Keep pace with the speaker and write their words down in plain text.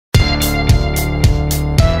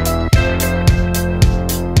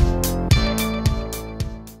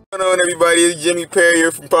going, everybody? It's Jimmy Perry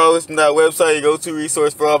here from Powerlifting.website, your go-to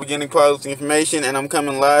resource for all beginning powerlifting information, and I'm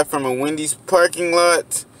coming live from a Wendy's parking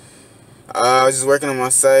lot. I was just working on my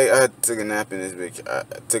site. I took a nap in this bitch. I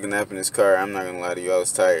took a nap in this car. I'm not gonna lie to you, I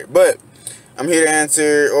was tired, but I'm here to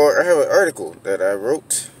answer, or I have an article that I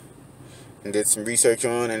wrote and did some research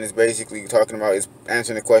on, and it's basically talking about, it's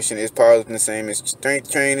answering the question, is powerlifting the same as strength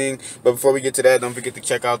training? But before we get to that, don't forget to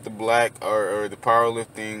check out the or the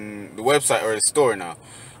powerlifting, the website or the store now.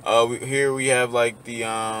 Here we have like the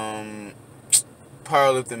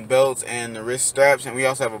powerlifting belts and the wrist straps, and we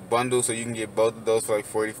also have a bundle, so you can get both of those for like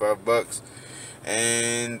 45 bucks.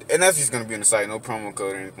 And that's just gonna be on the site, no promo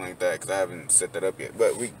code or anything like that, because I haven't set that up yet.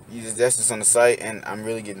 But that's just on the site, and I'm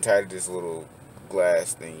really getting tired of this little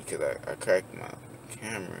glass thing because I cracked my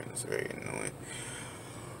camera and it's very annoying.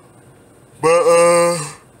 But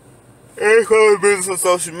it's probably business on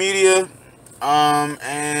social media.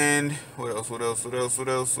 And what else?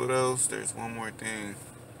 There's one more thing.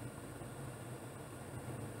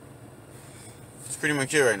 That's pretty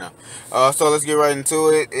much it right now. So let's get right into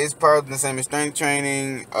it. Is powerlifting the same as strength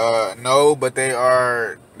training? No, but they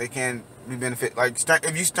can be benefit. Like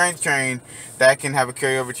if you strength train, that can have a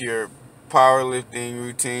carryover to your powerlifting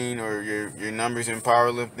routine or your numbers in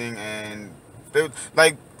powerlifting. And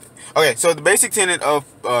okay, so the basic tenet of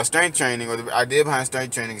strength training, or the idea behind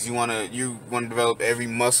strength training, is you want to develop every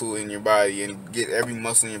muscle in your body and get every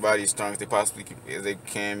muscle in your body as strong as they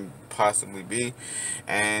can possibly be.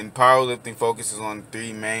 And powerlifting focuses on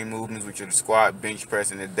three main movements, which are the squat, bench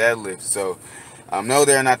press, and the deadlift. So no,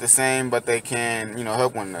 they're not the same, but they can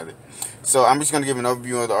help one another. So I'm just going to give an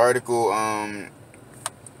overview of the article.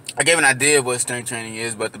 I gave an idea of what strength training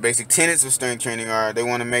is, but the basic tenets of strength training are: they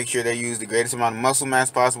want to make sure they use the greatest amount of muscle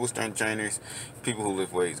mass possible. Strength trainers, people who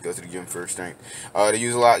lift weights, go to the gym for strength. They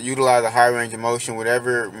utilize a high range of motion.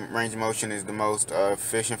 Whatever range of motion is the most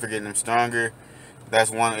efficient for getting them stronger.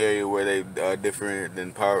 That's one area where they differ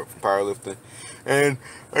than powerlifting. And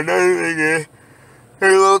another thing is,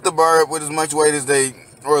 they load the bar up with as much weight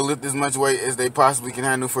or lift as much weight as they possibly can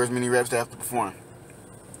handle for as many reps they have to perform.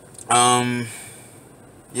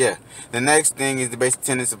 Yeah, the next thing is the basic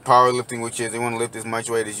tenets of powerlifting, which is they want to lift as much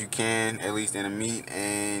weight as you can, at least in a meet,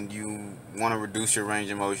 and you want to reduce your range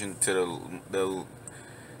of motion to the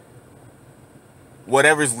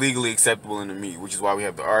whatever's legally acceptable in the meet, which is why we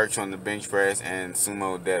have the arch on the bench press and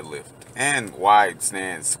sumo deadlift and wide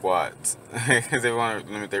stance squats, because they want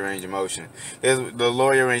to limit their range of motion. Because the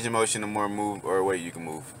lower your range of motion, the more move or weight you can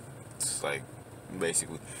move. It's like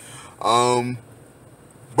basically, but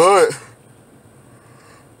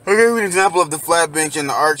I'll give you an example of the flat bench and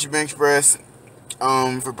the arch bench press.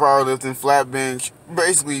 For powerlifting, flat bench,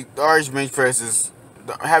 basically the arch bench press is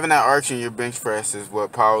having that arch in your bench press is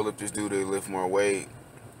what powerlifters do to lift more weight.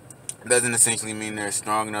 It doesn't essentially mean they're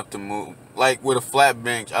strong enough to move. Like with a flat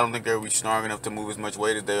bench, I don't think they'll be strong enough to move as much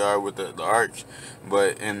weight as they are with the arch.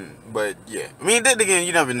 But yeah, I mean, then again,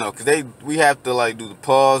 you never know, because we have to like do the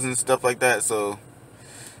pause and stuff like that. So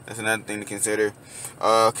that's another thing to consider.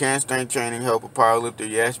 Can strength training help a powerlifter?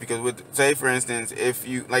 Yes, because say for instance, if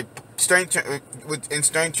you like in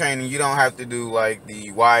strength training, you don't have to do like the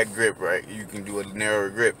wide grip, right? You can do a narrower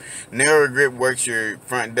grip. Narrower grip works your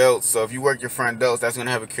front delts. So if you work your front delts, that's gonna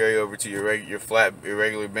have a carryover to your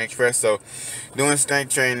regular bench press. So doing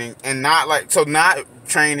strength training and not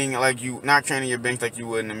training your bench like you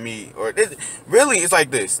would in a meet, really it's like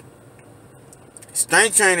this.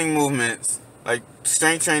 Strength training movements, like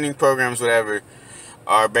strength training programs, whatever,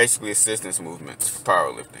 are basically assistance movements for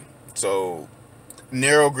powerlifting. So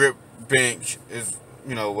narrow grip bench is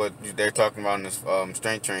what they're talking about in this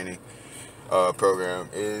strength training program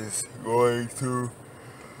is going to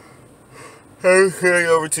carry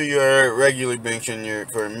over to your regular bench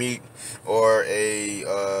for a meet, or a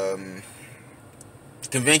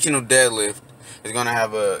conventional deadlift is going to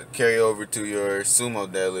have a carryover to your sumo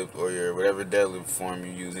deadlift or your whatever deadlift form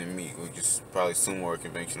you use in meet, which is probably sumo or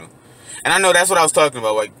conventional. And I know that's what I was talking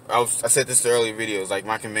about. Like I said this to earlier videos. Like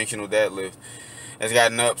my conventional deadlift has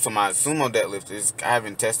gotten up, so my sumo deadlift I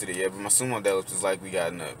haven't tested it yet, but my sumo deadlift is likely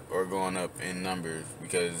gotten up or going up in numbers,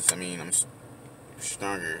 because I mean I'm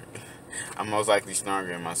stronger. I'm most likely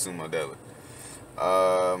stronger in my sumo deadlift.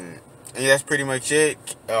 And that's pretty much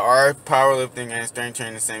it. Are powerlifting and strength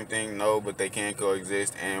training the same thing? No, but they can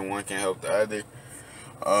coexist, and one can help the other.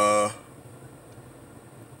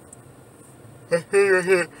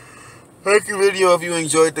 Like the video if you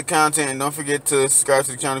enjoyed the content, and don't forget to subscribe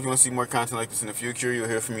to the channel if you want to see more content like this in the future. You'll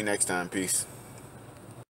hear from me next time. Peace.